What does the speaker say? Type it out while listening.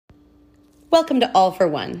Welcome to All for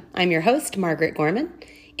One. I'm your host, Margaret Gorman.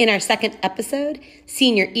 In our second episode,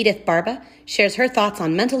 Senior Edith Barba shares her thoughts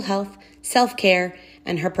on mental health, self-care,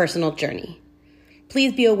 and her personal journey.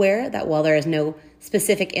 Please be aware that while there is no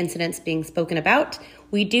specific incidents being spoken about,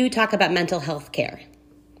 we do talk about mental health care.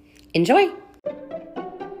 Enjoy!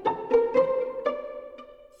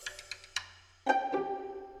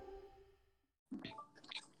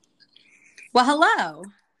 Well, hello.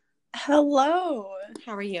 Hello.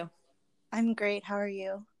 How are you? I'm great. How are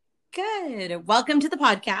you? Good. Welcome to the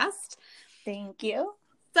podcast. Thank you.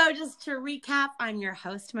 So just to recap, I'm your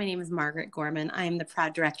host. My name is Margaret Gorman. I am the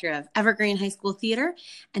proud director of Evergreen High School Theater.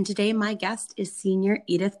 And today my guest is Senior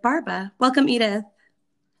Edith Barba. Welcome, Edith.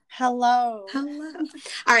 Hello. Hello.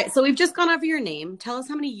 All right. So we've just gone over your name. Tell us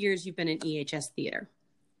how many years you've been in EHS Theater.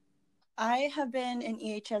 I have been in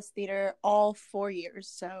EHS Theater all 4 years,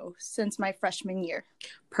 so since my freshman year.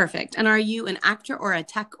 Perfect. And are you an actor or a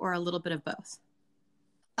tech or a little bit of both?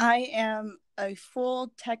 I am a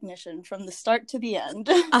full technician from the start to the end.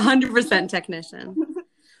 100% technician.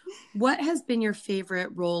 What has been your favorite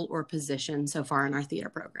role or position so far in our theater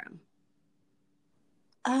program?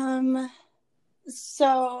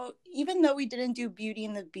 So even though we didn't do Beauty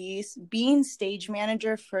and the Beast, being stage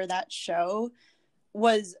manager for that show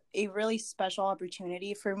was a really special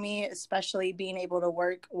opportunity for me, especially being able to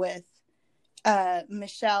work with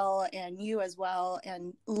Michelle and you as well,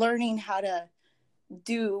 and learning how to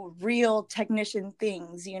do real technician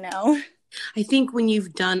things, you know? I think when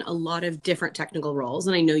you've done a lot of different technical roles,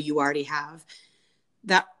 and I know you already have,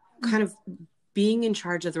 that kind of being in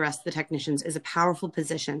charge of the rest of the technicians is a powerful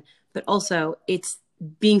position, but also it's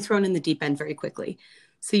being thrown in the deep end very quickly.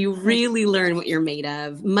 So you really learn what you're made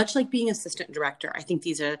of, much like being assistant director. I think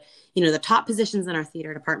these are, the top positions in our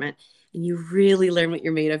theater department, and you really learn what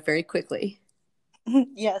you're made of very quickly.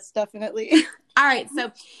 Yes, definitely. All right.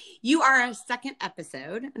 So you are our second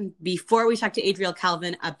episode. And before we talk to Adriel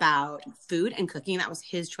Calvin about food and cooking, that was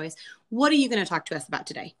his choice. What are you going to talk to us about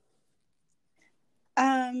today?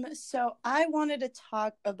 So I wanted to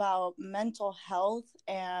talk about mental health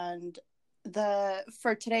and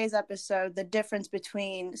for today's episode, the difference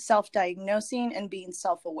between self-diagnosing and being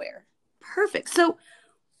self-aware. Perfect. So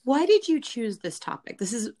why did you choose this topic?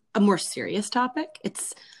 This is a more serious topic.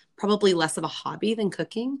 It's probably less of a hobby than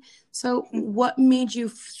cooking. So what made you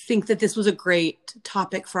think that this was a great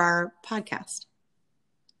topic for our podcast?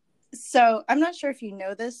 So I'm not sure if you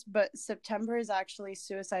know this, but September is actually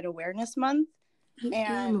Suicide Awareness Month.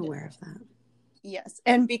 I'm aware of that. Yes.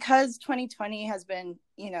 And because 2020 has been,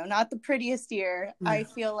 not the prettiest year, No. I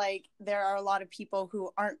feel like there are a lot of people who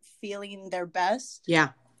aren't feeling their best. Yeah.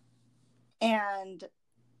 And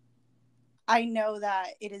I know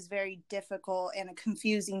that it is very difficult and a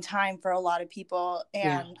confusing time for a lot of people.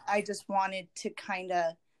 And I just wanted to kind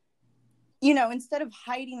of, instead of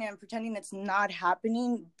hiding it and pretending it's not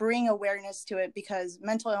happening, bring awareness to it, because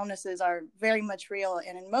mental illnesses are very much real.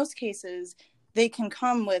 And in most cases, they can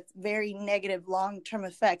come with very negative long-term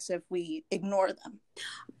effects if we ignore them.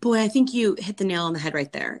 Boy, I think you hit the nail on the head right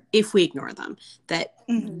there. If we ignore them, that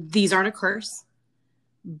these aren't a curse,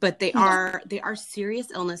 but they are serious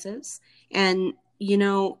illnesses. And,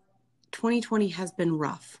 2020 has been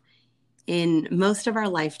rough. In most of our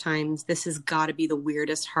lifetimes, this has got to be the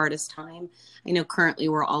weirdest, hardest time. I know currently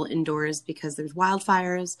we're all indoors because there's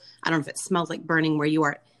wildfires. I don't know if it smells like burning where you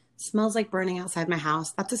are. Smells like burning outside my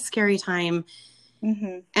house. That's a scary time.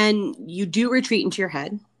 And you do retreat into your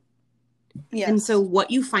head. Yes. And so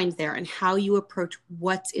what you find there and how you approach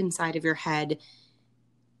what's inside of your head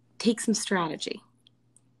takes some strategy.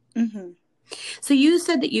 So you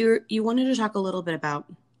said that you wanted to talk a little bit about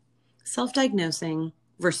self-diagnosing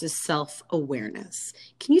versus self-awareness.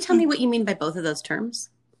 Can you tell me what you mean by both of those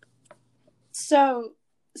terms? So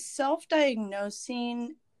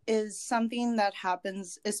self-diagnosing is something that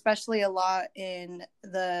happens especially a lot in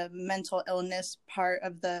the mental illness part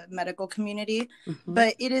of the medical community.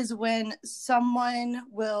 But it is when someone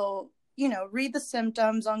will, read the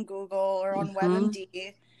symptoms on Google or on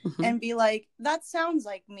WebMD and be like, that sounds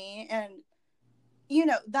like me. And,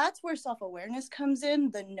 that's where self-awareness comes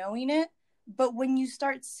in, the knowing it. But when you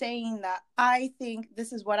start saying that, I think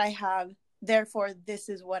this is what I have, therefore this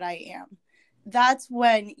is what I am, that's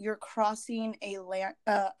when you're crossing a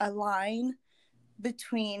line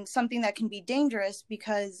between something that can be dangerous.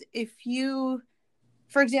 Because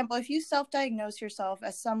for example, if you self-diagnose yourself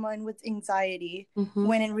as someone with anxiety,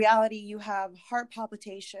 when in reality you have heart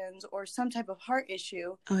palpitations or some type of heart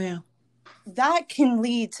issue, that can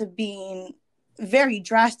lead to being very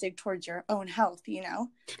drastic towards your own health,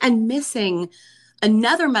 and missing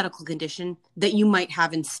another medical condition that you might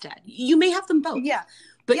have instead. You may have them both. Yeah.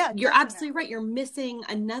 But Yeah, you're definitely. absolutely right. You're missing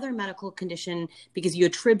another medical condition because you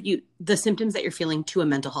attribute the symptoms that you're feeling to a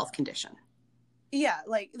mental health condition. Yeah,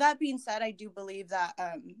 like that being said, I do believe that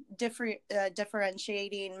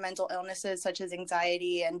differentiating mental illnesses such as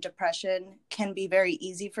anxiety and depression can be very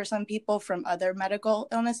easy for some people from other medical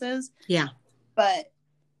illnesses. Yeah. But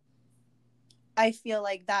I feel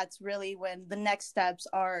like that's really when the next steps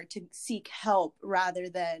are to seek help rather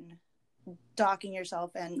than docking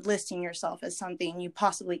yourself and listing yourself as something you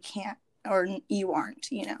possibly can't or you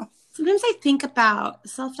aren't, you know. Sometimes I think about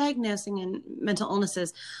self-diagnosing and mental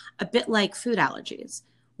illnesses a bit like food allergies,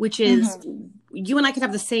 which is you and I could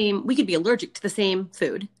have we could be allergic to the same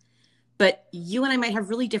food, but you and I might have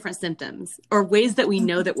really different symptoms or ways that we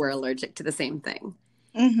know that we're allergic to the same thing.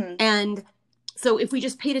 And so if we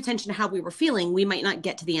just paid attention to how we were feeling, we might not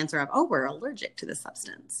get to the answer of, oh, we're allergic to this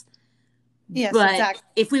substance. Yes, but exactly.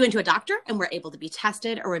 If we went to a doctor and we're able to be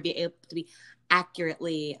tested or we'd be able to be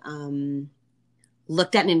accurately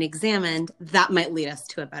looked at and examined, that might lead us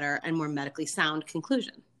to a better and more medically sound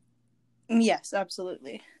conclusion. Yes,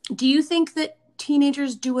 absolutely. Do you think that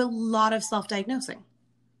teenagers do a lot of self-diagnosing?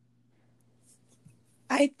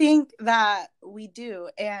 I think that we do.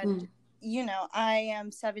 And, you know, I am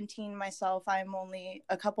 17 myself. I'm only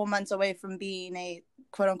a couple months away from being a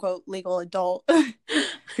quote unquote legal adult.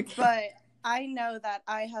 But I know that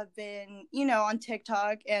I have been, you know, on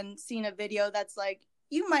TikTok and seen a video that's like,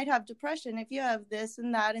 you might have depression if you have this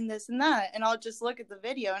and that and this and that. And I'll just look at the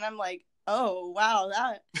video and I'm like, oh, wow,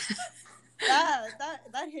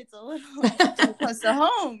 that hits a little too close to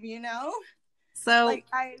home, you know? So like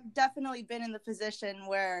I've definitely been in the position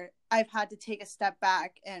where I've had to take a step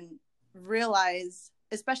back and realize,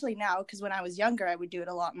 especially now, because when I was younger, I would do it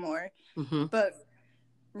a lot more. But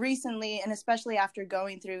recently, and especially after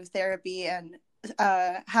going through therapy and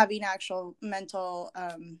having actual mental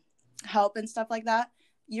help and stuff like that,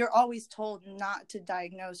 you're always told not to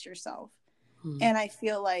diagnose yourself. And I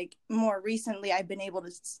feel like more recently I've been able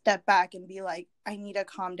to step back and be like, I need to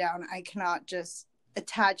calm down. I cannot just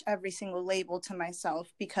attach every single label to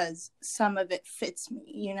myself because some of it fits me,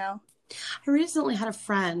 you know? I recently had a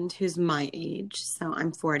friend who's my age, so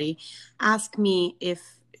I'm 40, ask me if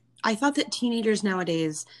I thought that teenagers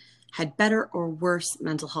nowadays had better or worse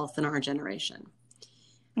mental health than our generation.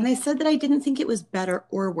 And I said that I didn't think it was better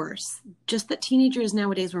or worse, just that teenagers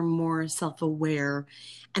nowadays were more self-aware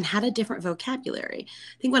and had a different vocabulary.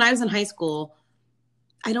 I think when I was in high school,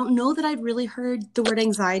 I don't know that I'd really heard the word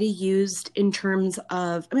anxiety used in terms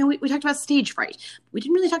of, I mean, we talked about stage fright. We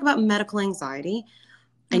didn't really talk about medical anxiety.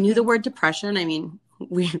 I knew the word depression. I mean,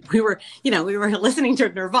 we were listening to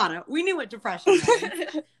Nirvana. We knew what depression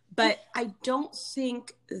was. But I don't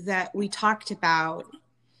think that we talked about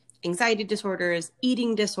anxiety disorders,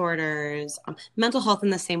 eating disorders, mental health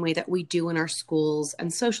in the same way that we do in our schools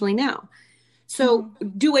and socially now. So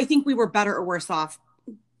do I think we were better or worse off?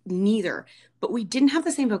 Neither. But we didn't have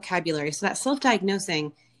the same vocabulary. So that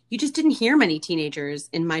self-diagnosing, you just didn't hear many teenagers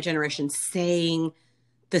in my generation saying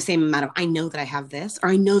the same amount of, I know that I have this, or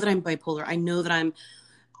I know that I'm bipolar. I know that I'm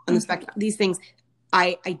on the spectrum. These things,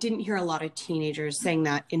 I didn't hear a lot of teenagers saying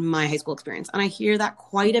that in my high school experience. And I hear that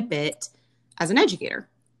quite a bit as an educator.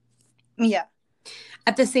 Yeah.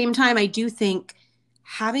 At the same time, I do think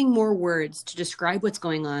having more words to describe what's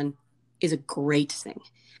going on is a great thing.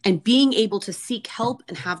 And being able to seek help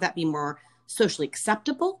and have that be more socially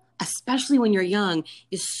acceptable, especially when you're young,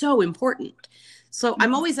 is so important. So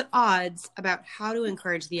I'm always at odds about how to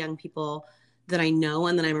encourage the young people that I know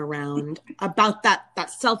and that I'm around about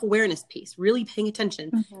that self-awareness piece, really paying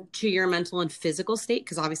attention to your mental and physical state,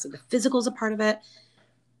 because obviously the physical is a part of it,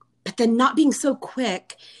 but then not being so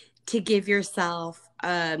quick to give yourself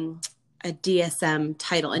a DSM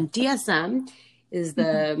title. And DSM is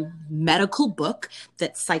the medical book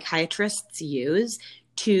that psychiatrists use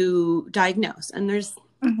to diagnose. And there's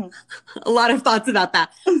a lot of thoughts about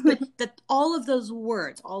that. But that all of those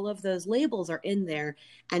words, all of those labels are in there.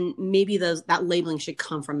 And maybe that labeling should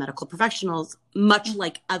come from medical professionals, much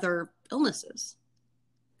like other illnesses.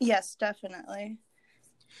 Yes, definitely.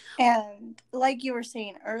 And like you were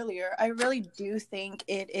saying earlier, I really do think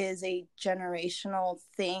it is a generational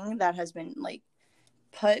thing that has been like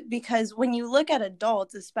put, because when you look at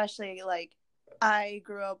adults, especially like I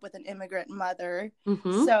grew up with an immigrant mother,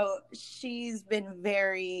 so she's been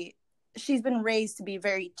raised to be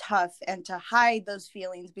very tough and to hide those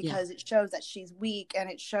feelings because it shows that she's weak, and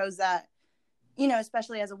it shows that, you know,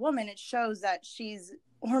 especially as a woman, it shows that she's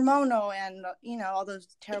hormonal and, you know, all those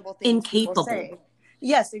terrible things incapable. People say.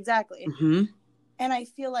 Yes, exactly. And I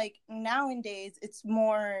feel like nowadays it's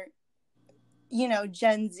more you know,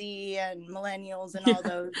 Gen Z and millennials and all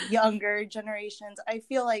those younger generations, I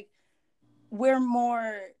feel like we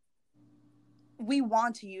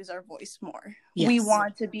want to use our voice more. Yes. We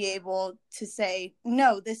want to be able to say,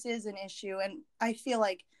 no, this is an issue. And I feel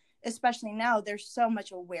like, especially now, there's so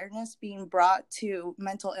much awareness being brought to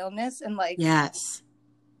mental illness. And like, yes,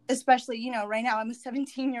 especially, you know, right now I'm a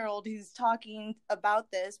 17-year-old who's talking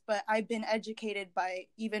about this, but I've been educated by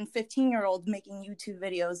even 15-year-olds making YouTube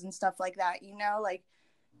videos and stuff like that, you know, like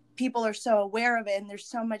people are so aware of it and there's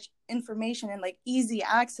so much information and like easy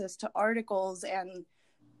access to articles and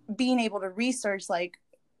being able to research like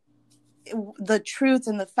the truth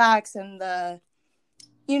and the facts and the,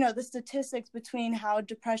 you know, the statistics between how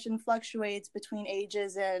depression fluctuates between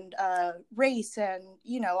ages and race and,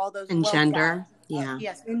 you know, all those and gender. Yeah.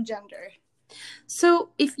 Yes, and gender. So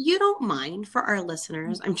if you don't mind, for our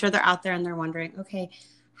listeners, I'm sure they're out there and they're wondering, okay,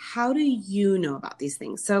 how do you know about these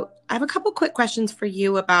things? So I have a couple quick questions for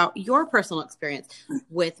you about your personal experience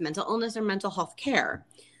with mental illness or mental health care.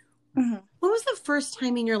 Mm-hmm. When was the first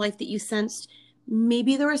time in your life that you sensed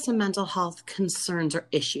maybe there were some mental health concerns or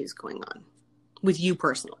issues going on with you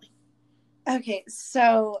personally? Okay,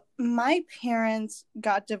 so my parents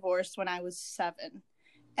got divorced when I was 7.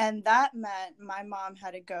 And that meant my mom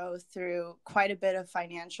had to go through quite a bit of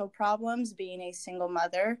financial problems being a single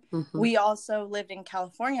mother. Mm-hmm. We also lived in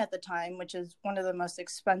California at the time, which is one of the most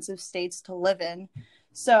expensive states to live in.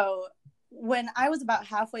 So when I was about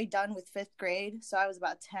halfway done with 5th grade, so I was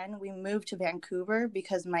about 10, we moved to Vancouver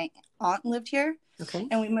because my aunt lived here. Okay.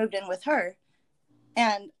 And we moved in with her.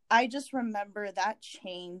 And I just remember that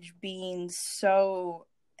change being so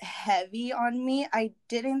heavy on me. I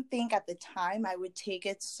didn't think at the time I would take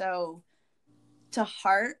it so to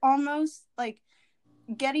heart almost. Like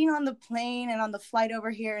getting on the plane and on the flight over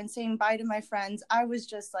here and saying bye to my friends, I was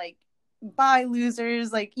just like, bye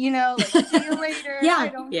losers, like, you know, like see you later. Yeah, I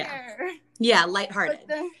don't care. Yeah,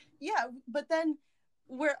 lighthearted. But then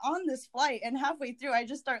we're on this flight and halfway through I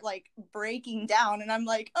just start like breaking down and I'm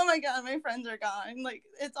like, oh my god, my friends are gone, like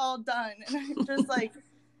it's all done. And I just like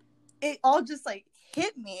it all just like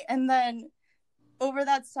hit me. And then over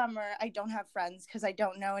that summer I don't have friends because I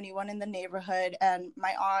don't know anyone in the neighborhood and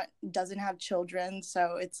my aunt doesn't have children,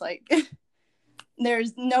 so it's like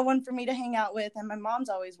there's no one for me to hang out with and my mom's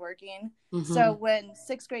always working. Mm-hmm. So when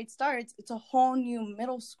 6th grade starts, it's a whole new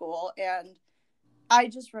middle school, and I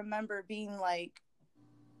just remember being like,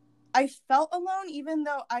 I felt alone even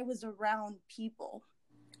though I was around people.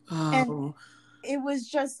 Oh, and it was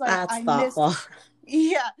just like that's thoughtful.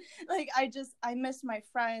 Yeah, like I missed my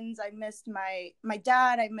friends, I missed my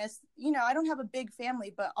dad, I missed, you know, I don't have a big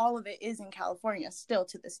family, but all of it is in California still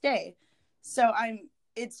to this day. So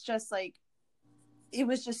it's just like, it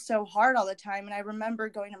was just so hard all the time. And I remember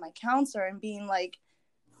going to my counselor and being like,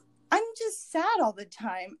 I'm just sad all the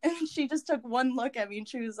time. And she just took one look at me and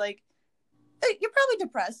she was like, hey, you're probably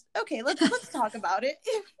depressed. Okay, let's talk about it.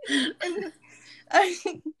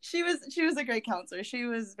 And she was a great counselor. She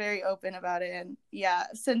was very open about it. And yeah,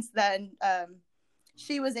 since then,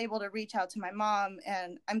 she was able to reach out to my mom,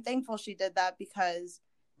 and I'm thankful she did that because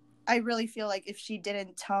I really feel like if she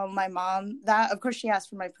didn't tell my mom that, of course she asked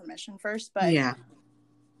for my permission first, but yeah,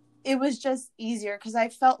 it was just easier because I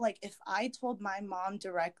felt like if I told my mom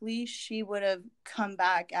directly, she would have come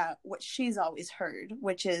back at what she's always heard,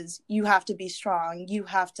 which is you have to be strong. You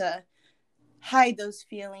have to hide those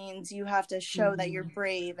feelings. You have to show that you're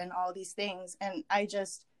brave and all these things. And I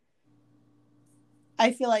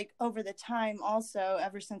feel like over the time also,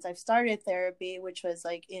 ever since I've started therapy, which was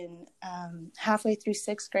like in halfway through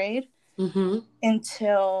 6th grade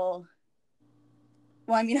until,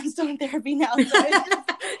 well, I mean, I'm still in therapy now. So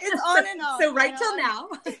it's on and off. So right till now.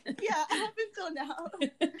 Yeah, up until now.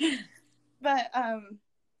 But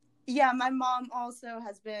yeah, my mom also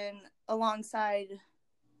has been alongside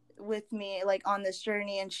with me like on this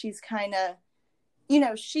journey, and she's kind of, you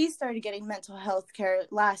know, she started getting mental health care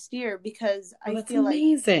last year because I feel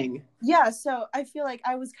amazing. Like, yeah, so I feel like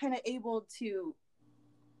I was kind of able to,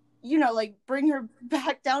 you know, like bring her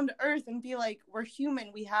back down to earth and be like, we're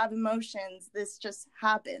human, we have emotions, this just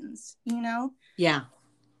happens, you know? Yeah.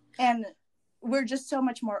 And we're just so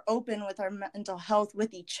much more open with our mental health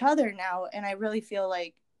with each other now. And I really feel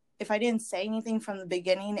like if I didn't say anything from the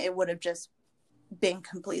beginning, it would have just been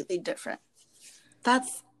completely different.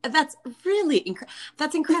 That's really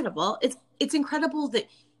that's incredible. It's incredible that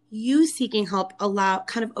you seeking help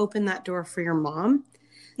kind of open that door for your mom.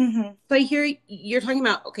 Mm-hmm. So I hear you're talking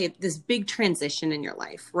about, okay, this big transition in your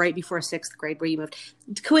life right before sixth grade where you moved.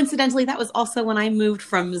 Coincidentally, that was also when I moved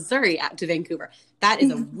from Missouri out to Vancouver. That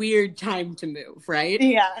is a weird time to move, right?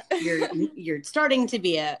 Yeah. You're starting to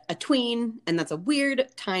be a tween, and that's a weird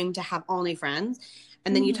time to have all new friends.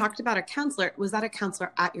 And then you talked about a counselor. Was that a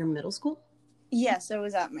counselor at your middle school? Yes, it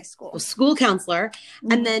was at my school. A school counselor.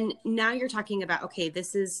 And then now you're talking about, okay,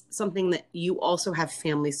 this is something that you also have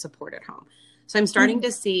family support at home. So I'm starting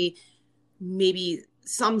to see maybe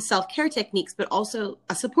some self-care techniques, but also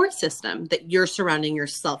a support system that you're surrounding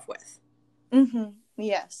yourself with.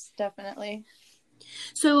 Yes, definitely.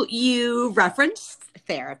 So you referenced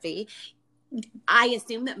therapy. I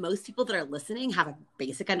assume that most people that are listening have a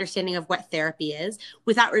basic understanding of what therapy is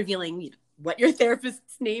without revealing what your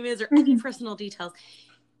therapist's name is or any personal details.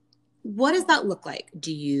 What does that look like?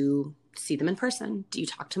 Do you see them in person? Do you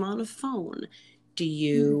talk to them on a phone? Do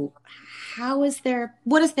you, what is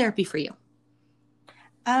therapy for you?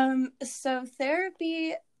 So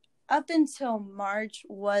therapy up until March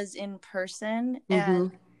was in person,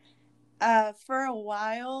 and for a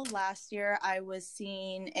while last year I was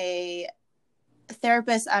seeing a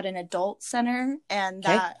therapist at an adult center, and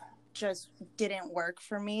that just didn't work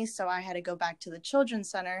for me, so I had to go back to the children's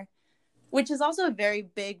center, which is also a very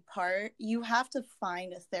big part. You have to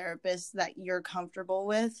find a therapist that you're comfortable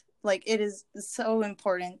with. Like, it is so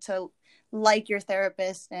important to like your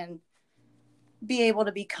therapist and be able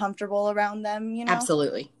to be comfortable around them, you know?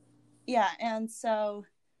 Absolutely. Yeah, and so,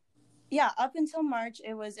 yeah, up until March,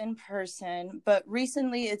 it was in person, but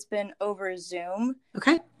recently it's been over Zoom.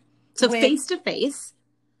 Okay. So face-to-face.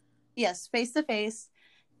 Yes, face-to-face.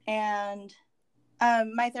 And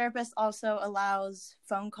my therapist also allows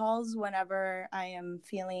phone calls whenever I am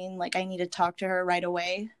feeling like I need to talk to her right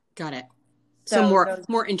away. Got it. So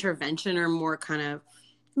more intervention, or more kind of,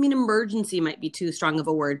 I mean, emergency might be too strong of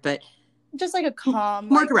a word, but just like a calm,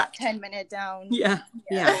 more like direct 10-minute down. Yeah.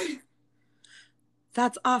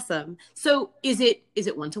 That's awesome. So is it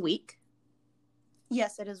once a week?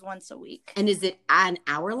 Yes, it is once a week. And is it an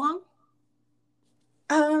hour long?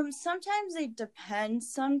 Sometimes it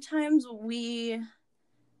depends. Sometimes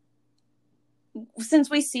since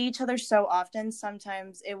we see each other so often,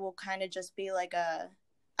 sometimes it will kind of just be like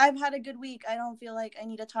I've had a good week. I don't feel like I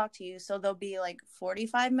need to talk to you. So there'll be like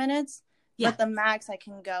 45 minutes, but the max I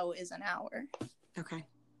can go is an hour. Okay.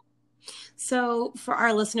 So for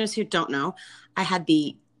our listeners who don't know, I had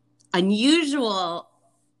the unusual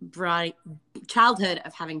bright childhood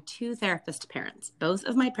of having two therapist parents. Both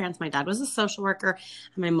of my parents, my dad was a social worker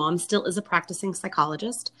and my mom still is a practicing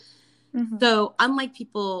psychologist. So unlike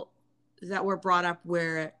people that were brought up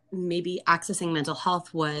where maybe accessing mental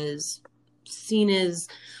health was seen as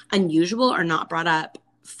unusual or not brought up,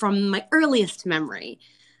 from my earliest memory,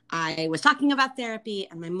 I was talking about therapy,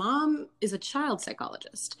 and my mom is a child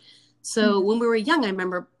psychologist. So when we were young, I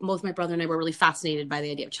remember both my brother and I were really fascinated by the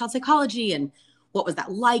idea of child psychology and what was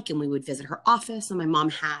that like, and we would visit her office, and my mom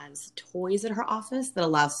has toys at her office that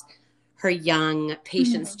allows her young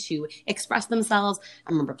patients to express themselves.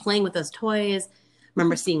 I remember playing with those toys. I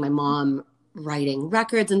remember seeing my mom writing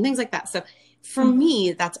records and things like that. So for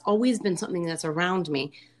me, that's always been something that's around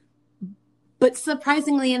me. But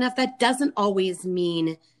surprisingly enough, that doesn't always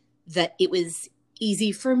mean that it was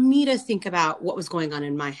easy for me to think about what was going on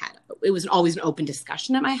in my head. It was always an open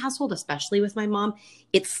discussion at my household, especially with my mom.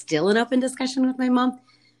 It's still an open discussion with my mom.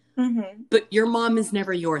 But your mom is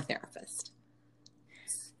never your therapist.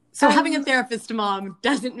 So having a therapist mom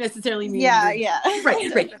doesn't necessarily mean right.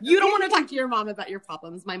 You don't want to talk to your mom about your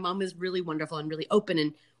problems. My mom is really wonderful and really open,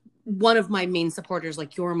 and one of my main supporters,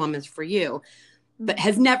 like your mom is for you, but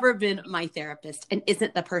has never been my therapist and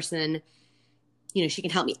isn't the person, she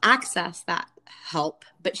can help me access that help,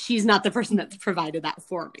 but she's not the person that's provided that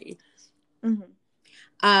for me.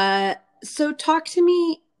 So talk to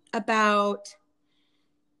me about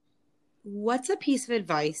what's a piece of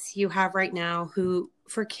advice you have right now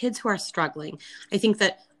for kids who are struggling. I think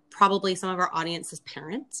that probably some of our audience is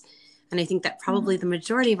parents, and I think that probably the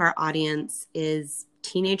majority of our audience is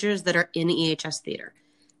teenagers that are in EHS theater.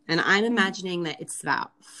 And I'm imagining that it's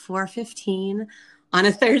about 4:15 on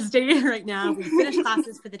a Thursday right now. We finished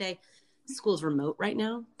classes for the day. School's remote right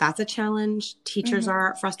now. That's a challenge. Teachers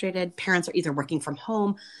are frustrated. Parents are either working from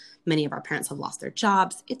home. Many of our parents have lost their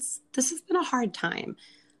jobs. This has been a hard time.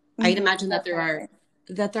 I'd imagine that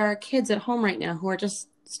there are kids at home right now who are just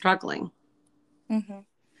struggling.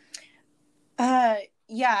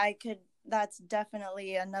 Yeah, I could. That's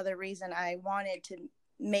definitely another reason I wanted to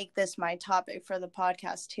make this my topic for the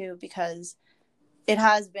podcast too, because it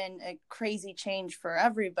has been a crazy change for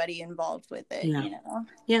everybody involved with it.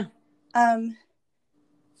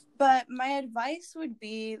 But my advice would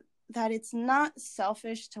be that it's not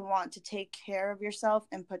selfish to want to take care of yourself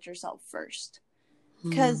and put yourself first.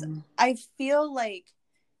 Because I feel like,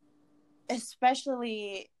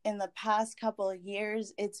 especially in the past couple of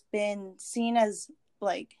years, it's been seen as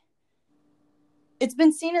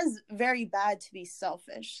very bad to be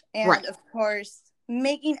selfish. And of course,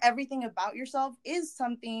 making everything about yourself is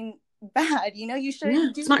something bad. You know, you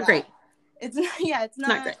shouldn't do that. It's not great. It's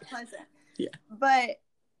not great. Pleasant. Yeah. But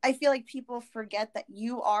I feel like people forget that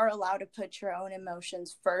you are allowed to put your own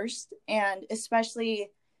emotions first. And especially,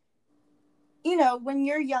 you know, when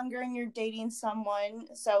you're younger and you're dating someone,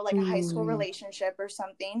 so like a high school relationship or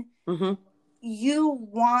something, you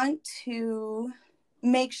want to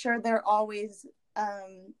make sure they're always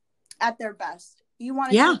at their best. You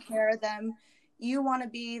want to take care of them. You want to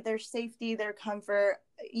be their safety, their comfort.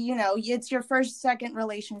 You know, it's your first, second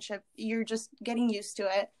relationship. You're just getting used to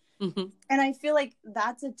it. And I feel like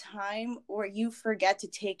that's a time where you forget to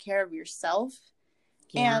take care of yourself.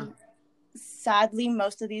 And sadly,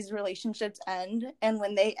 most of these relationships end. And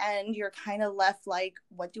when they end, you're kind of left like,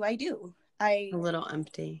 what do I do? A little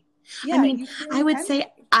empty. Yeah, I mean, I would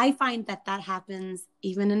say I find that happens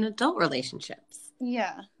even in adult relationships.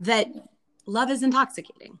 Yeah. That love is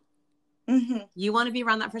intoxicating. You want to be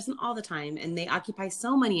around that person all the time, and they occupy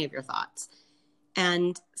so many of your thoughts.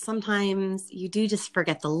 And sometimes you do just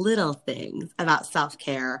forget the little things about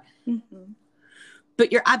self-care.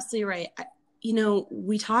 But you're absolutely right. You know,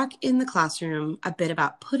 we talk in the classroom a bit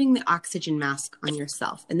about putting the oxygen mask on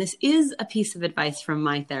yourself. And this is a piece of advice from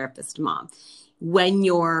my therapist mom. When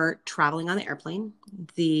you're traveling on the airplane,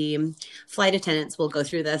 the flight attendants will go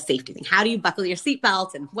through the safety thing. How do you buckle your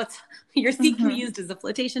seatbelt? And what's your seat can be used as a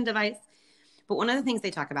flotation device? But one of the things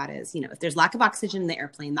they talk about is, you know, if there's lack of oxygen in the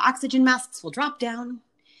airplane, the oxygen masks will drop down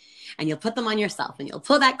and you'll put them on yourself and you'll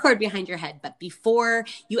pull that cord behind your head. But before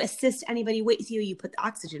you assist anybody with you, you put the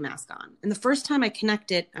oxygen mask on. And the first time I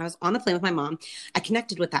was on the plane with my mom, I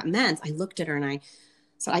connected with that meant. I looked at her and I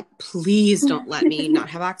said, please don't let me not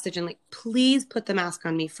have oxygen. Like, please put the mask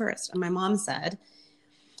on me first. And my mom said,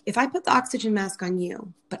 if I put the oxygen mask on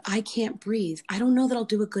you, but I can't breathe, I don't know that I'll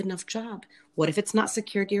do a good enough job. What if it's not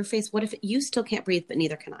secured to your face? What if you still can't breathe, but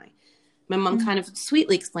neither can I? My mom kind of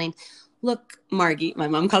sweetly explained, look, Margie, my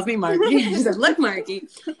mom calls me Margie. She said, look, Margie,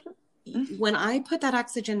 when I put that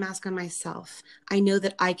oxygen mask on myself, I know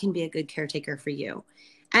that I can be a good caretaker for you.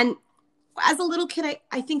 And as a little kid,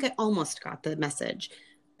 I think I almost got the message.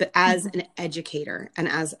 But as an educator and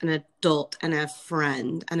as an adult and a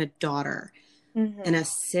friend and a daughter and a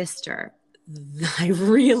sister, I've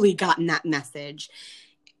really gotten that message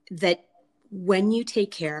that when you take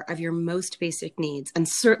care of your most basic needs, and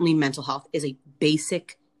certainly mental health is a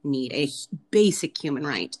basic need, a basic human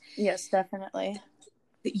right. Yes, definitely.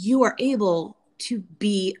 That you are able to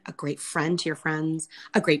be a great friend to your friends,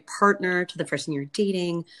 a great partner to the person you're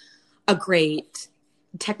dating, a great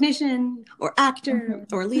technician or actor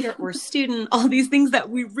or leader or student, all these things that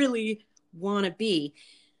we really want to be.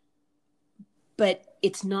 But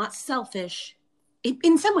it's not selfish.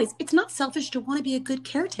 In some ways, it's not selfish to want to be a good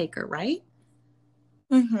caretaker, right?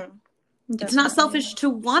 It's not selfish to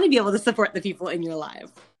want to be able to support the people in your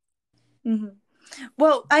life.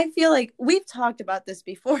 Well, I feel like we've talked about this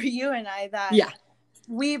before, you and I, that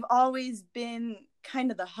we've always been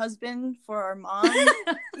kind of the husband for our mom.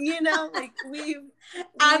 You know, like we've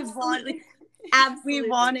absolutely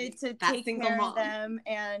wanted to take care of them.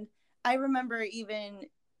 And I remember even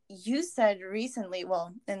you said recently,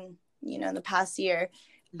 well, in the past year,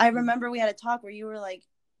 I remember we had a talk where you were like,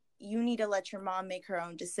 you need to let your mom make her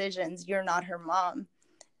own decisions. You're not her mom.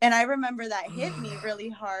 And I remember that hit me really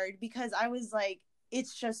hard because I was like,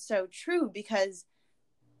 it's just so true, because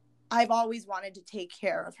I've always wanted to take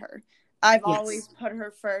care of her. I've always put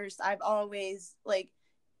her first. I've always, like,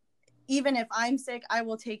 even if I'm sick, I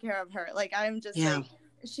will take care of her. Like, I'm just like,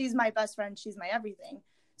 she's my best friend. She's my everything.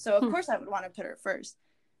 So of course I would want to put her first.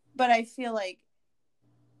 But I feel like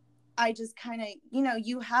I just kind of,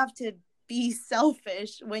 you have to be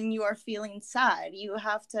selfish when you are feeling sad. You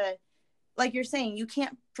have to, like you're saying, you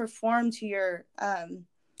can't perform to your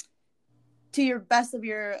best of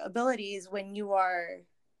your abilities when you are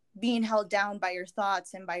being held down by your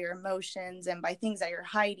thoughts and by your emotions and by things that you're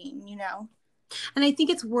hiding, And I think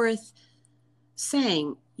it's worth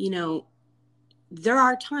saying, there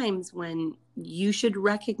are times when you should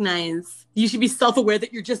be self-aware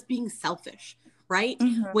that you're just being selfish, right?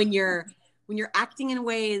 When you're acting in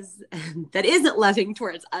ways that isn't loving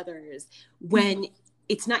towards others, when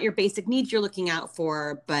it's not your basic needs you're looking out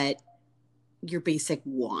for, but your basic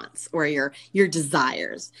wants or your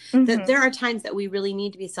desires. That there are times that we really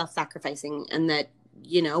need to be self-sacrificing, and that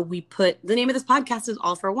we put the name of this podcast is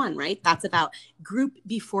All for One, right? That's about group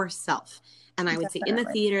before self. And I would say in the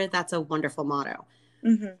theater, that's a wonderful motto.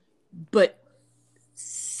 Mm-hmm. But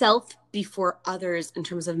self before others in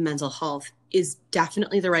terms of mental health is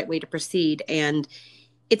definitely the right way to proceed. And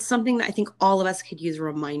it's something that I think all of us could use a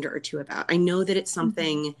reminder or two about. I know that it's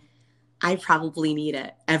something I probably need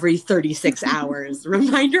it every 36 hours,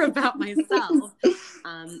 reminder about myself.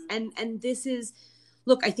 And this is,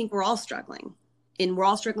 look, I think we're all struggling. And we're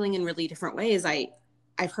all struggling in really different ways.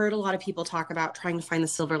 I've heard a lot of people talk about trying to find the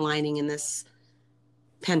silver lining in this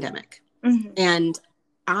pandemic. Mm-hmm. And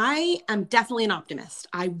I am definitely an optimist.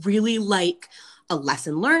 I really like a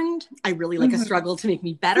lesson learned. I really like a struggle to make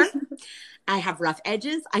me better. I have rough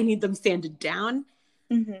edges. I need them sanded down.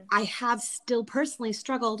 Mm-hmm. I have still personally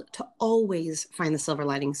struggled to always find the silver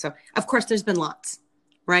lining. So, of course, there's been lots,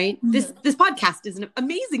 right? Mm-hmm. This podcast is an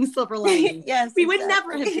amazing silver lining. Yes, we would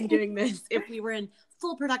never have been doing this if we were in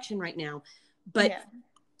full production right now. But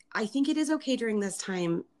I think it is okay during this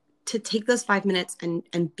time to take those 5 minutes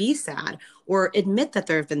and be sad or admit that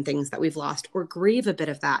there have been things that we've lost or grieve a bit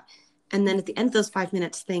of that. And then at the end of those 5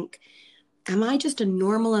 minutes, think, am I just a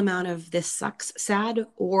normal amount of this sucks sad,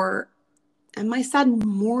 or am I sad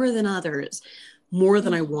more than others, more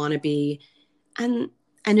than I want to be? And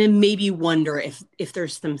then maybe wonder if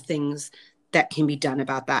there's some things that can be done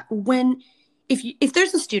about that. If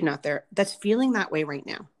there's a student out there that's feeling that way right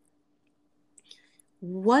now,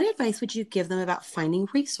 what advice would you give them about finding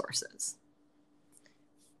resources?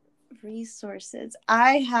 Resources.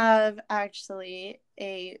 I have actually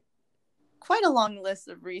quite a long list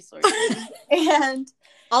of resources and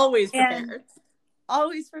always prepared.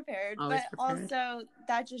 But also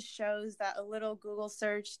that just shows that a little Google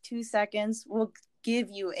search, 2 seconds, will give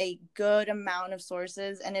you a good amount of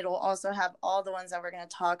sources, and it'll also have all the ones that we're going to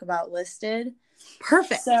talk about listed.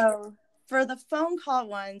 Perfect. So for the phone call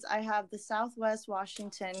ones, I have the Southwest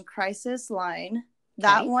Washington Crisis Line.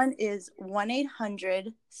 That one is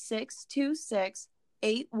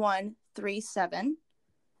 1-800-626-8137.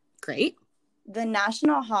 Great. The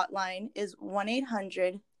national hotline is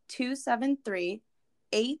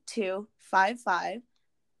 1-800-273-8255.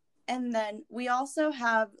 And then we also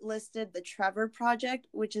have listed the Trevor Project,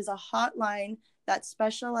 which is a hotline that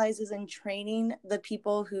specializes in training the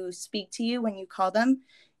people who speak to you when you call them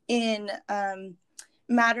in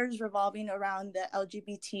matters revolving around the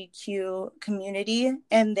LGBTQ community.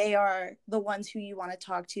 And they are the ones who you want to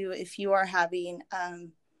talk to if you are having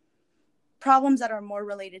problems that are more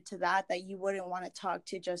related to that you wouldn't want to talk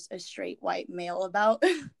to just a straight white male about.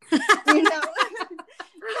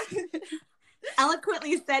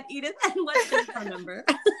 Eloquently said, Edith. And what's the phone number?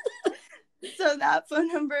 So that phone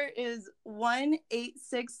number is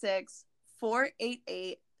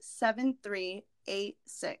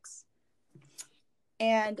 1-866-488-7386.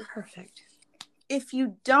 And perfect. If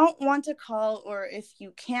you don't want to call, or if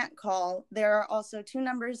you can't call, there are also 2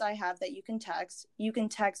 numbers I have that you can text. You can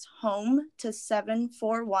text home to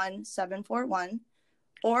 741-741,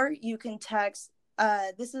 or you can text,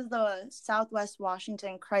 this is the Southwest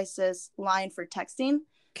Washington Crisis Line for texting.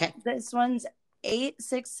 Okay. This one's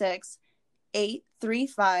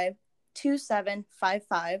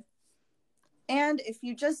 866-835-2755. And if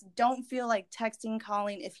you just don't feel like texting,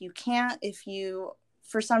 calling, if you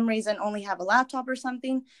for some reason only have a laptop or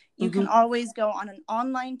something, you can always go on an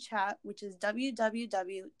online chat, which is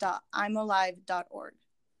www.imalive.org.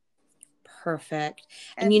 Perfect.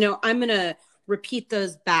 And I'm going to repeat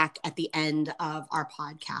those back at the end of our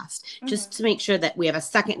podcast, just to make sure that we have a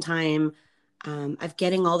second time of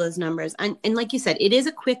getting all those numbers. And like you said, it is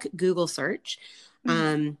a quick Google search.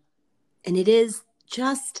 And it is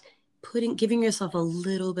just giving yourself a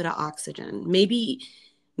little bit of oxygen. Maybe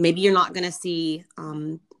you're not going to see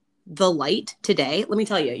the light today. Let me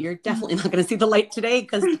tell you, you're definitely not going to see the light today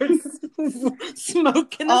because there's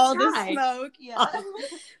smoke in the all sky. The smoke, yeah.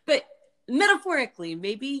 But metaphorically,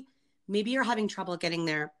 maybe you're having trouble getting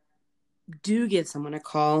there. Do give someone a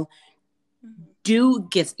call. Do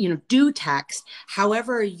text.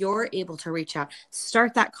 However you're able to reach out,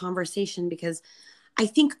 start that conversation, because I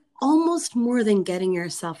think almost more than getting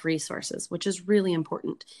yourself resources, which is really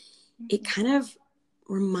important, it kind of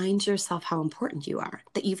reminds yourself how important you are,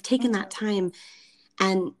 that you've taken that time.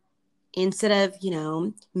 And instead of,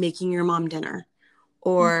 making your mom dinner,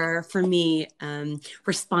 or for me,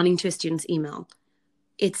 responding to a student's email,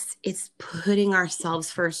 it's putting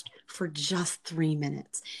ourselves first for just 3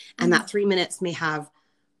 minutes. And that 3 minutes may have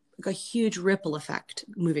a huge ripple effect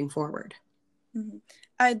moving forward.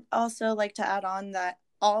 I'd also like to add on that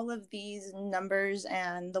all of these numbers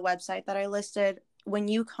and the website that I listed, when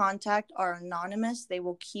you contact, are anonymous. They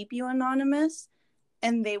will keep you anonymous.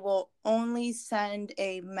 and they will only send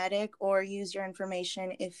a medic or use your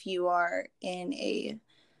information if you are in a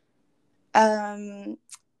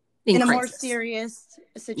in a more serious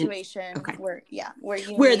situation where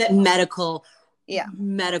that medical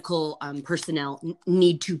personnel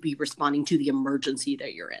need to be responding to the emergency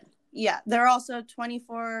that you're in. Yeah, they're also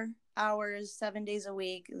 24 hours, 7 days a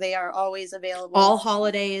week. They are always available. All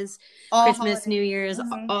holidays, Christmas, New Year's,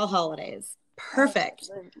 all holidays. Perfect.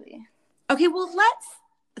 Absolutely. Okay, well,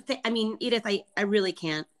 Edith, I really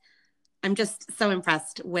can't. I'm just so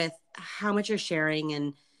impressed with how much you're sharing,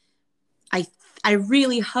 and I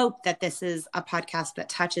really hope that this is a podcast that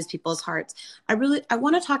touches people's hearts. I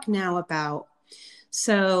want to talk now about,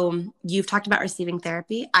 so you've talked about receiving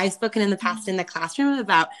therapy. I've spoken in the past in the classroom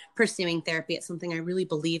about pursuing therapy. It's something I really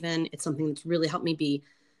believe in. It's something that's really helped me be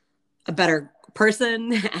a better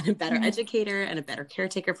person and a better educator and a better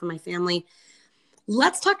caretaker for my family.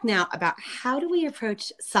 Let's talk now about how do we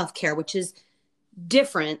approach self-care, which is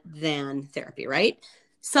different than therapy, right?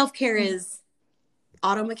 Self-care is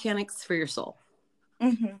auto mechanics for your soul.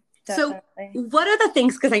 So what are the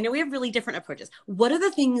things, because I know we have really different approaches. What are the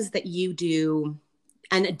things that you do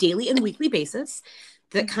on a daily and weekly basis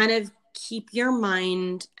that kind of keep your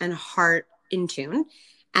mind and heart in tune?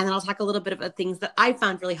 And then I'll talk a little bit about things that I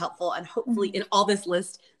found really helpful, and hopefully in all this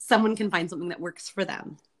list, someone can find something that works for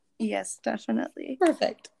them. Yes, definitely.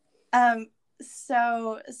 Perfect.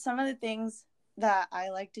 So some of the things that I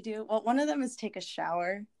like to do, well, one of them is take a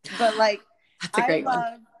shower, but like, that's a great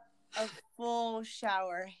one. A full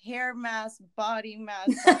shower, hair mask, body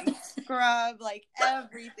mask, like scrub, like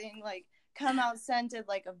everything, like come out scented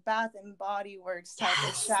like a Bath and Body Works type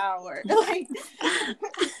of shower. Like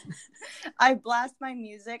I blast my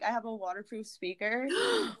music. I have a waterproof speaker,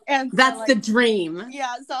 and so, that's the dream.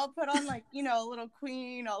 Yeah, so I'll put on like, you know, a little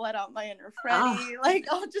Queen. I'll let out my inner Freddie. Like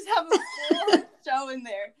I'll just have a full show in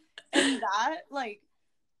there, and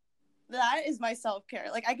that is my self-care.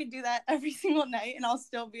 Like I could do that every single night and I'll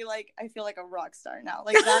still be like, I feel like a rock star now.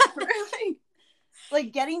 Like that for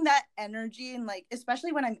like getting that energy, and like,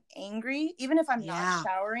 especially when I'm angry, even if I'm not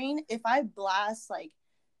showering, if I blast, like,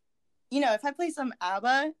 you know, if I play some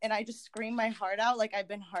ABBA and I just scream my heart out, like I've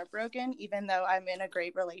been heartbroken, even though I'm in a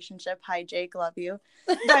great relationship. Hi, Jake, love you.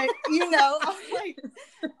 But, you know,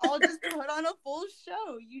 I'll just put on a full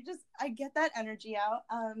show. I get that energy out.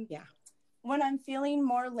 When I'm feeling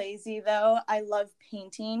more lazy, though, I love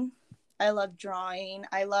painting. I love drawing.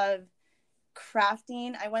 I love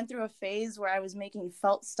crafting. I went through a phase where I was making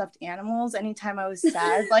felt stuffed animals anytime I was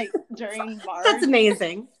sad, like during March. That's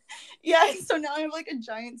amazing. Yeah, so now I have like a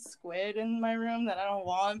giant squid in my room that I don't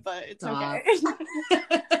want, but it's okay.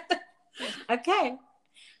 Okay.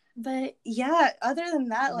 But yeah, other than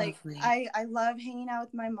that, like I love hanging out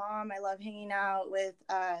with my mom. I love hanging out with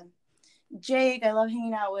Jake. I love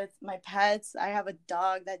hanging out with my pets. I have a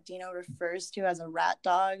dog that Dino refers to as a rat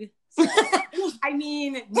dog. So. I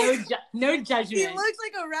mean, no judgment. He looks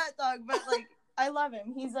like a rat dog, but like I love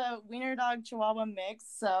him. He's a wiener dog Chihuahua mix,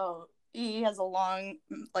 so he has a long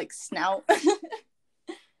like snout.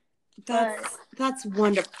 That's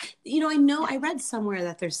wonderful. You know, I read somewhere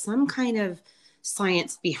that there's some kind of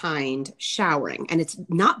science behind showering, and it's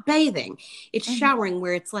not bathing. It's showering,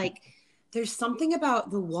 where it's like there's something about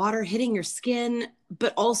the water hitting your skin,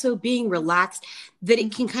 but also being relaxed, that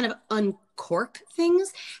it can kind of uncork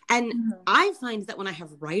things. And I find that when I have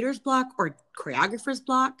writer's block or choreographer's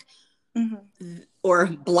block or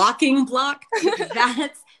blocking block,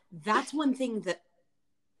 that's one thing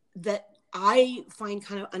that I find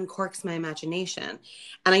kind of uncorks my imagination.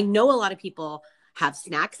 And I know a lot of people have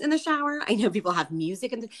snacks in the shower. I know people have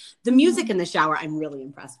music in the music in the shower. I'm really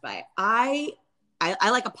impressed by. I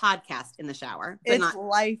like a podcast in the shower. But it's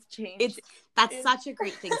life-changing. That's such a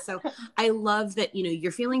great thing. So I love that, you know,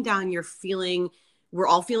 you're feeling down, we're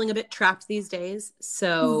all feeling a bit trapped these days.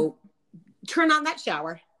 So turn on that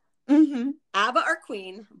shower, ABBA or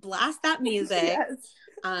Queen, blast that music. Yes.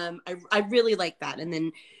 I really like that. And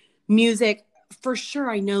then music, for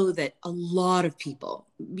sure. I know that a lot of people,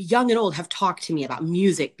 young and old, have talked to me about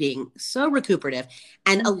music being so recuperative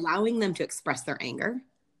and allowing them to express their anger.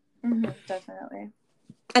 Definitely.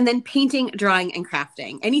 And then painting, drawing, and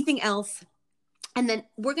crafting. Anything else? And then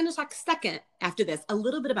we're going to talk second after this a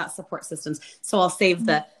little bit about support systems. So I'll save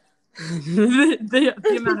the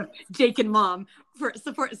amount of Jake and Mom for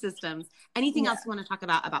support systems. Anything else you want to talk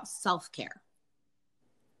about self-care?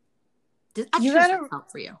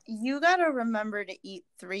 Help for you. You gotta remember to eat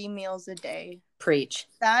 3 meals a day. Preach.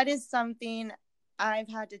 That is something I've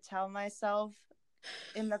had to tell myself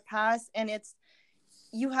in the past, and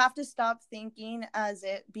you have to stop thinking as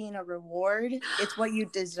it being a reward. It's what you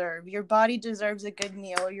deserve. Your body deserves a good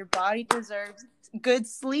meal. Your body deserves good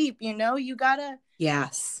sleep. You know, you gotta.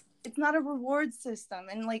 Yes. It's not a reward system.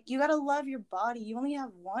 And like, you gotta love your body. You only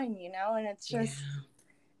have one, you know? And it's just,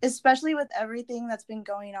 especially with everything that's been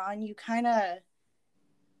going on, you're kind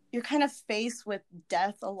of faced with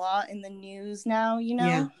death a lot in the news now, you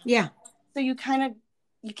know? Yeah. So you can't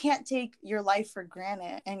take your life for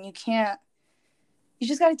granted, and you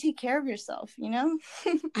just got to take care of yourself, you know?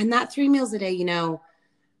 And that 3 meals a day, you know,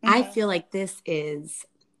 I Mm-hmm. feel like this is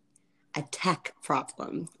a tech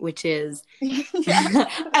problem, which is,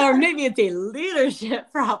 or maybe it's a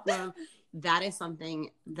leadership problem. That is something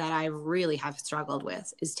that I really have struggled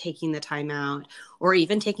with, is taking the time out, or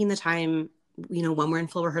even taking the time, you know, when we're in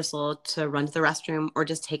full rehearsal, to run to the restroom or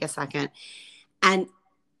just take a second. And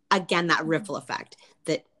again, that ripple effect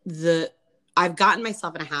that I've gotten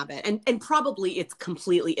myself in a habit, and probably it's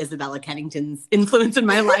completely Isabella Kennington's influence in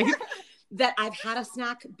my life, that I've had a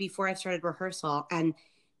snack before I've started rehearsal. And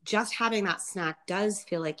just having that snack does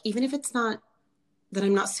feel like, even if it's not that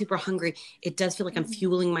I'm not super hungry, it does feel like I'm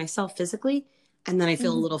fueling myself physically. And then I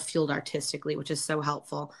feel a little fueled artistically, which is so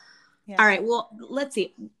helpful. Yeah. All right. Well, let's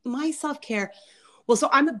see. My self-care. Well, so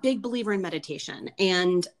I'm a big believer in meditation.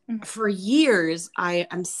 And for years, I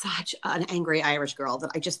am such an angry Irish girl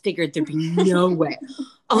that I just figured there'd be no way.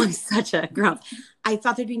 Oh, I'm such a grump. I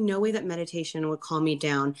thought there'd be no way that meditation would calm me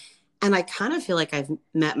down. And I kind of feel like I've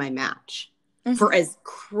met my match. For as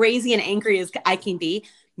crazy and angry as I can be,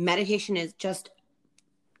 meditation is just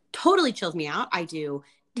totally chills me out. I do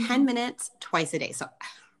 10 minutes twice a day. So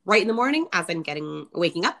right in the morning as I'm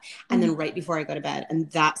waking up, and then right before I go to bed.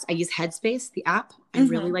 And I use Headspace, the app. I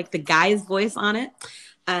really like the guy's voice on it.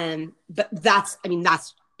 But that's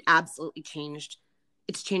absolutely changed.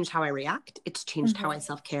 It's changed how I react. It's changed how I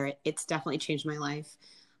self-care. It's definitely changed my life.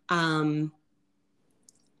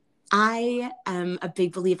 I am a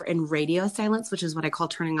big believer in radio silence, which is what I call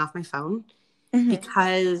turning off my phone,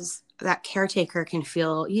 because that caretaker can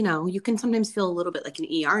feel, you know, you can sometimes feel a little bit like an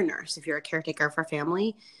ER nurse if you're a caretaker for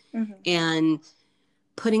family, and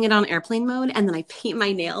putting it on airplane mode. And then I paint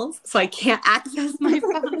my nails so I can't access my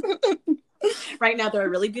phone. Right now, they're a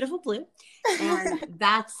really beautiful blue. And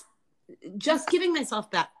that's just giving myself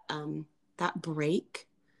that break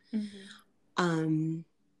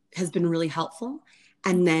has been really helpful.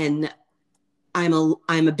 And then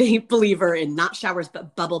I'm a big believer in not showers,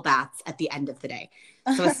 but bubble baths at the end of the day.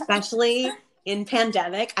 So especially in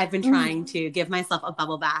pandemic, I've been trying to give myself a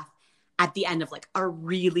bubble bath at the end of like a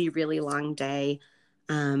really, really long day.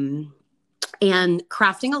 And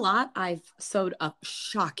crafting a lot. I've sewed a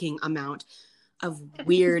shocking amount of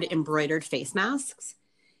weird embroidered face masks.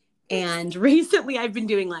 And recently I've been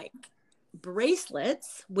doing like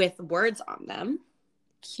bracelets with words on them.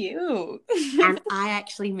 Cute. And I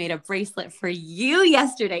actually made a bracelet for you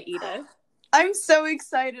yesterday, Edith. I'm so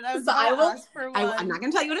excited. I was going to ask for one. I'm not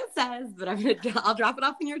going to tell you what it says, but I'll drop it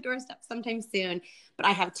off on your doorstep sometime soon. But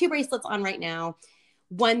I have 2 bracelets on right now.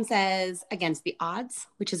 One says Against the Odds,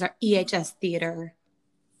 which is our EHS theater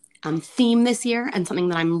theme this year, and something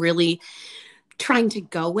that I'm really trying to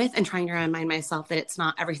go with, and trying to remind myself that it's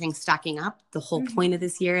not everything stacking up. The whole point of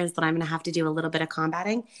this year is that I'm going to have to do a little bit of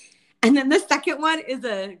combating. And then the second one is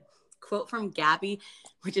a quote from Gabby,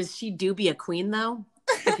 which is, "She do be a queen, though."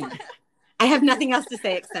 I have nothing else to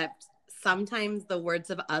say except sometimes the words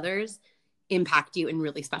of others impact you in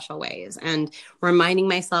really special ways. And reminding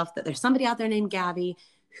myself that there's somebody out there named Gabby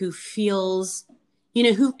who feels, you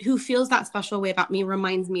know, who feels that special way about me,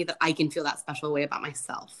 reminds me that I can feel that special way about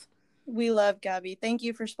myself. We love Gabby. Thank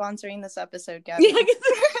you for sponsoring this episode, Gabby.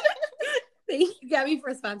 Thank you, Gabby,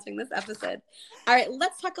 for sponsoring this episode. All right,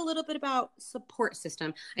 let's talk a little bit about support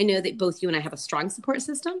system. I know that both you and I have a strong support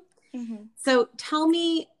system. So tell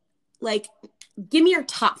me, like, give me your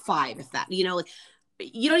top 5, if that, you know, like,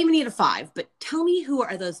 you don't even need a 5, but tell me, who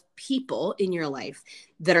are those people in your life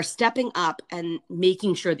that are stepping up and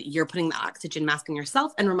making sure that you're putting the oxygen mask on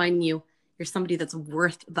yourself and reminding you you're somebody that's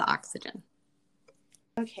worth the oxygen.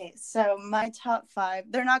 Okay, so my top 5,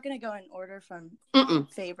 they're not going to go in order from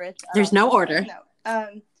favorites. There's no order.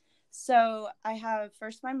 No. So I have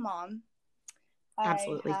first my mom.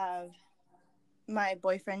 Absolutely. I have my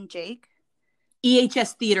boyfriend, Jake.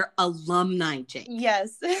 EHS Theater alumni, Jake.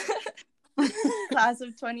 Yes. Class of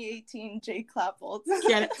 2018, Jake Clapbold.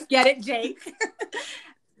 Get it, Jake.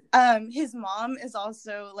 His mom is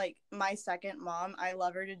also like my second mom. I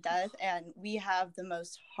love her to death, and we have the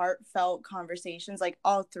most heartfelt conversations, like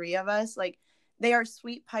all 3 of us. Like, they are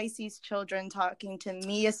sweet Pisces children talking to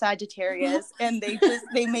me, a Sagittarius, and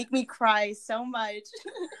they make me cry so much.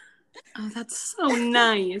 Oh, that's so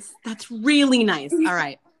nice. That's really nice. All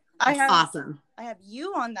right. That's awesome. I have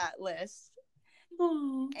you on that list.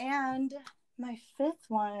 Oh. And my fifth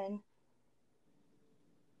one,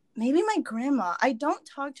 maybe my grandma. I don't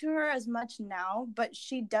talk to her as much now, but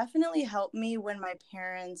she definitely helped me when my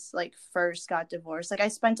parents like first got divorced. Like I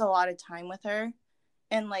spent a lot of time with her,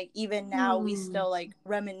 and like even now we still like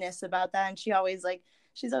reminisce about that, and she's always like,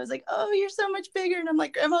 oh, you're so much bigger, and I'm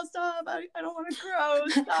like, Grandma, stop, I don't want to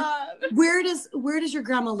grow, stop. Where does your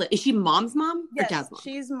grandma live? Is she mom's mom or dad's mom?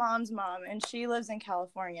 She's mom's mom, and she lives in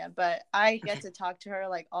California, but I get to talk to her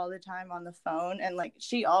like all the time on the phone, and like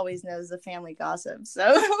she always knows the family gossip,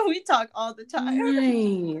 so we talk all the time.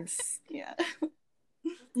 Nice. Yeah.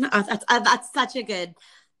 No, that's such a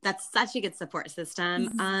good support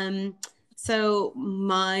system. So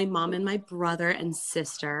my mom and my brother and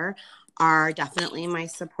sister are definitely my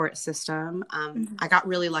support system. I got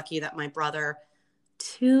really lucky that my brother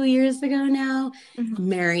 2 years ago now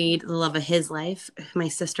married the love of his life, my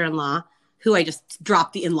sister-in-law, who I just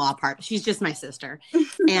dropped the in-law part. She's just my sister.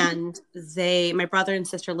 And my brother and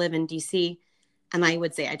sister live in DC. And I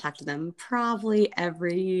would say I talk to them probably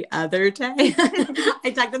every other day.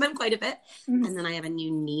 I talk to them quite a bit. And then I have a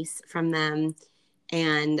new niece from them.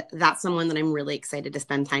 And that's someone that I'm really excited to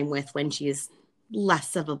spend time with when she's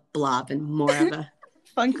less of a blob and more of a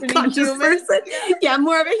functioning human person. Yeah,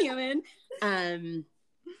 more of a human. I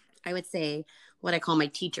would say what I call my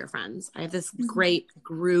teacher friends. I have this great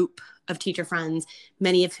group of teacher friends,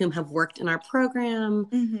 many of whom have worked in our program.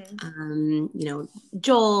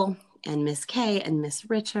 Joel and Miss Kay and Miss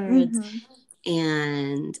Richards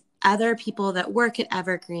and other people that work at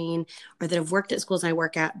Evergreen or that have worked at schools I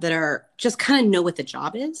work at that are just kind of know what the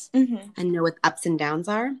job is and know what ups and downs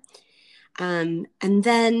are. And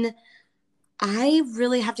then I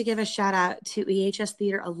really have to give a shout out to EHS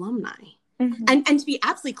Theater alumni. And to be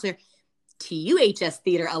absolutely clear, TUHS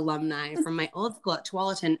Theater alumni from my old school at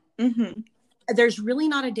Tualatin. There's really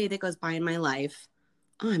not a day that goes by in my life,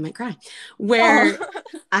 I might cry, where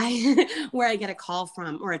I get a call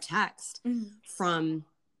from or a text from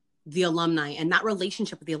the alumni. And that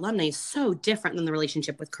relationship with the alumni is so different than the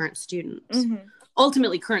relationship with current students.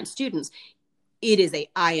 Ultimately, current students, it is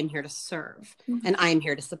I am here to serve and I am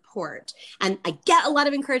here to support. And I get a lot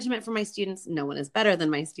of encouragement from my students. No one is better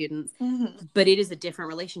than my students, but it is a different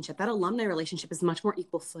relationship. That alumni relationship is much more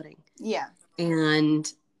equal footing. Yeah.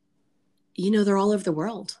 And, they're all over the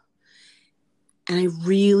world. And I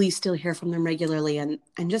really still hear from them regularly. And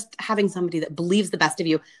just having somebody that believes the best of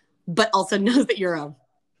you, but also knows that you're a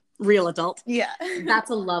real adult. Yeah.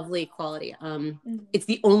 That's a lovely quality. It's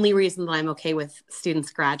the only reason that I'm okay with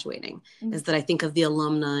students graduating is that I think of the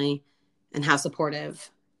alumni and how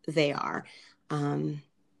supportive they are. I've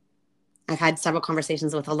had several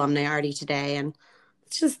conversations with alumni already today, and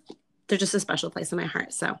they're just a special place in my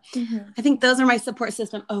heart. So I think those are my support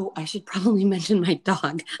system. Oh, I should probably mention my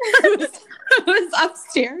dog who was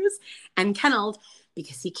upstairs and kenneled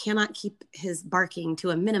because he cannot keep his barking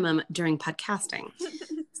to a minimum during podcasting.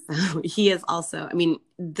 So he is also,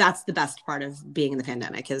 that's the best part of being in the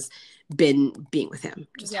pandemic has been being with him,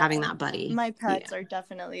 just having that buddy. My pets are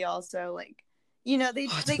definitely also like,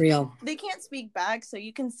 they can't speak back. So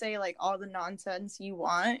you can say like all the nonsense you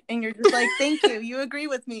want. And you're just like, thank you. You agree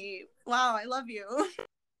with me. Wow. I love you.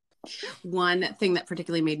 One thing that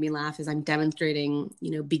particularly made me laugh is I'm demonstrating,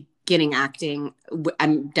 beginning acting.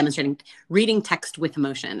 I'm demonstrating reading text with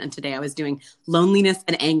emotion. And today I was doing loneliness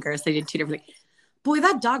and anger. So I did two different things. Boy,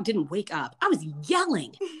 that dog didn't wake up. I was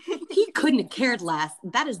yelling. He couldn't have cared less.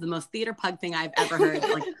 That is the most theater pug thing I've ever heard.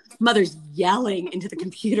 Like mother's yelling into the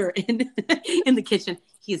computer in the kitchen.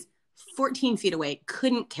 He's 14 feet away,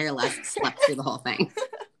 couldn't care less, slept through the whole thing.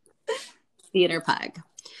 Theater pug.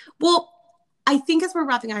 Well, I think as we're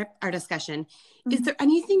wrapping our discussion, is there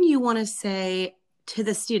anything you want to say to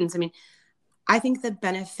the students? I think not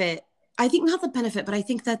the benefit, but I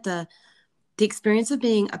think that the experience of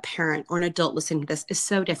being a parent or an adult listening to this is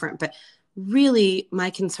so different, but really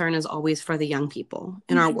my concern is always for the young people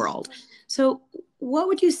in our world. So what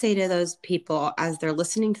would you say to those people as they're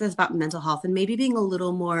listening to this about mental health and maybe being a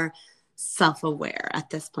little more self-aware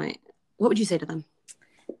at this point? What would you say to them?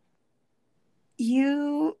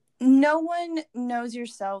 No one knows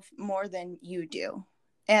yourself more than you do.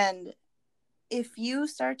 And if you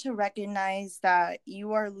start to recognize that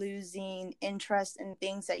you are losing interest in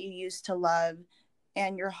things that you used to love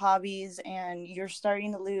and your hobbies, and you're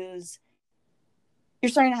starting to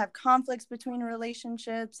have conflicts between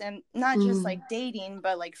relationships, and not just like dating,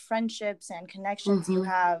 but like friendships and connections you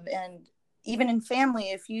have. And even in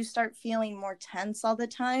family, if you start feeling more tense all the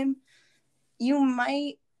time, you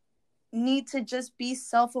might need to just be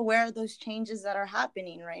self-aware of those changes that are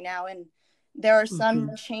happening right now. And there are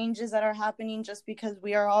some changes that are happening just because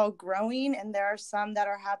we are all growing, and there are some that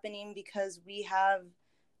are happening because we have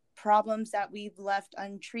problems that we've left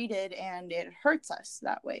untreated, and it hurts us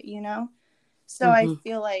that way, you know? So I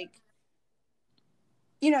feel like,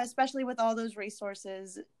 you know, especially with all those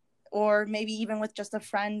resources, or maybe even with just a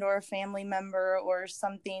friend or a family member or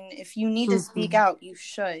something, if you need to speak out, you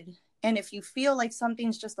should. And if you feel like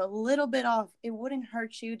something's just a little bit off, it wouldn't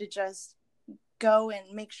hurt you to just go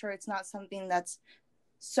and make sure it's not something that's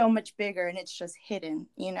so much bigger and it's just hidden,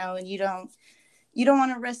 you know, and you don't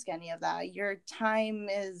want to risk any of that. Your time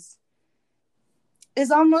is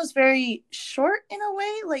almost very short in a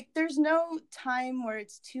way. Like, there's no time where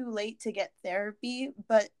it's too late to get therapy,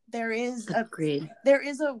 but there is a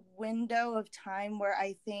window of time where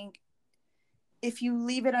I think if you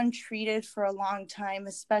leave it untreated for a long time,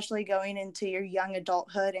 especially going into your young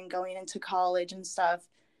adulthood and going into college and stuff,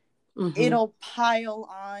 it'll pile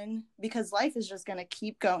on, because life is just going to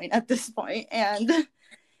keep going at this point. And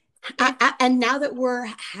and now that we're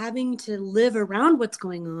having to live around what's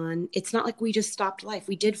going on, it's not like we just stopped life.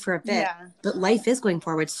 We did for a bit, but life is going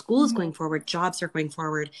forward. School is going forward. Jobs are going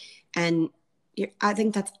forward. And I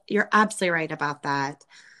think you're absolutely right about that.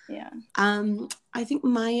 Yeah. I think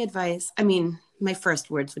my advice, I mean, my first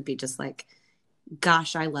words would be just like,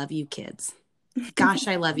 gosh, I love you, kids. Gosh,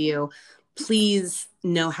 I love you. Please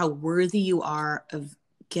know how worthy you are of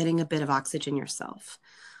getting a bit of oxygen yourself.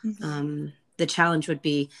 The challenge would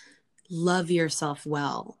be love yourself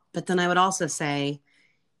well. But then I would also say,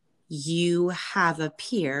 you have a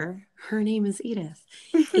peer, her name is Edith,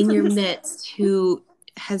 in your midst, who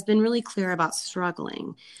has been really clear about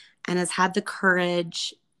struggling and has had the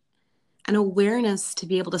courage and awareness to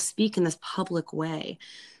be able to speak in this public way.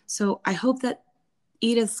 So I hope that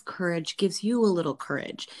Edith's courage gives you a little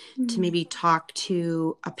courage to maybe talk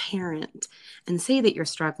to a parent and say that you're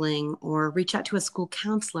struggling, or reach out to a school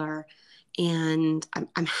counselor. And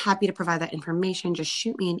I'm happy to provide that information. Just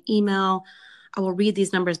shoot me an email. I will read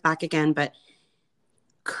these numbers back again, but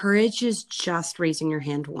courage is just raising your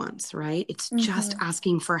hand once, right? It's just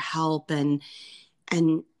asking for help and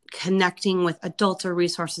connecting with adults or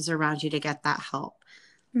resources around you to get that help.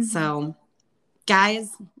 So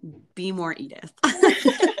guys, be more Edith.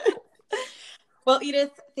 Well,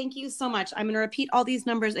 Edith, thank you so much. I'm going to repeat all these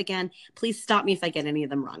numbers again. Please stop me if I get any of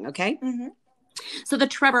them wrong, okay? So the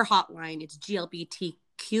Trevor hotline, it's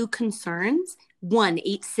GLBTQ concerns,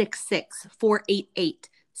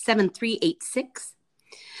 1-866-488-7386.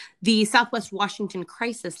 The Southwest Washington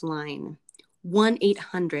crisis line,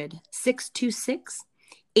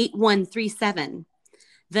 1-800-626-8137.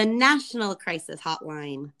 The National Crisis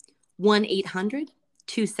Hotline,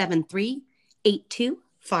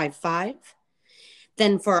 1-800-273-8255.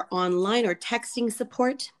 Then for online or texting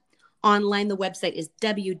support, online, the website is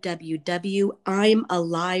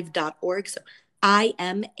www.imalive.org. So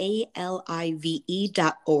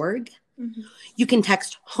IMALIVE.org. You can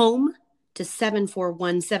text HOME to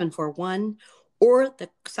 741-741, or the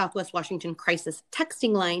Southwest Washington Crisis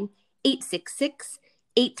texting line,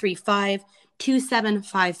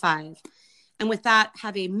 866-835-2755. And with that,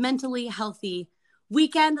 have a mentally healthy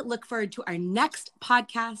weekend. Look forward to our next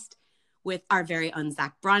podcast with our very own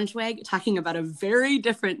Zach Braunschweig, talking about a very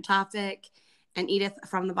different topic. And Edith,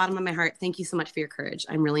 from the bottom of my heart, thank you so much for your courage.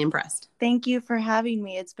 I'm really impressed. Thank you for having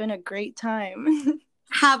me. It's been a great time.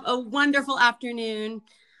 Have a wonderful afternoon.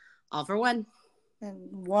 All for one.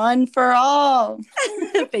 And one for all.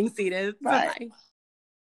 Thanks, Edith. Bye.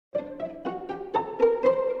 Bye-bye.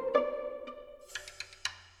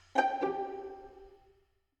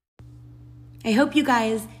 I hope you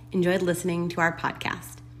guys enjoyed listening to our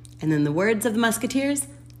podcast. And in the words of the Musketeers,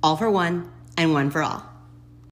 all for one and one for all.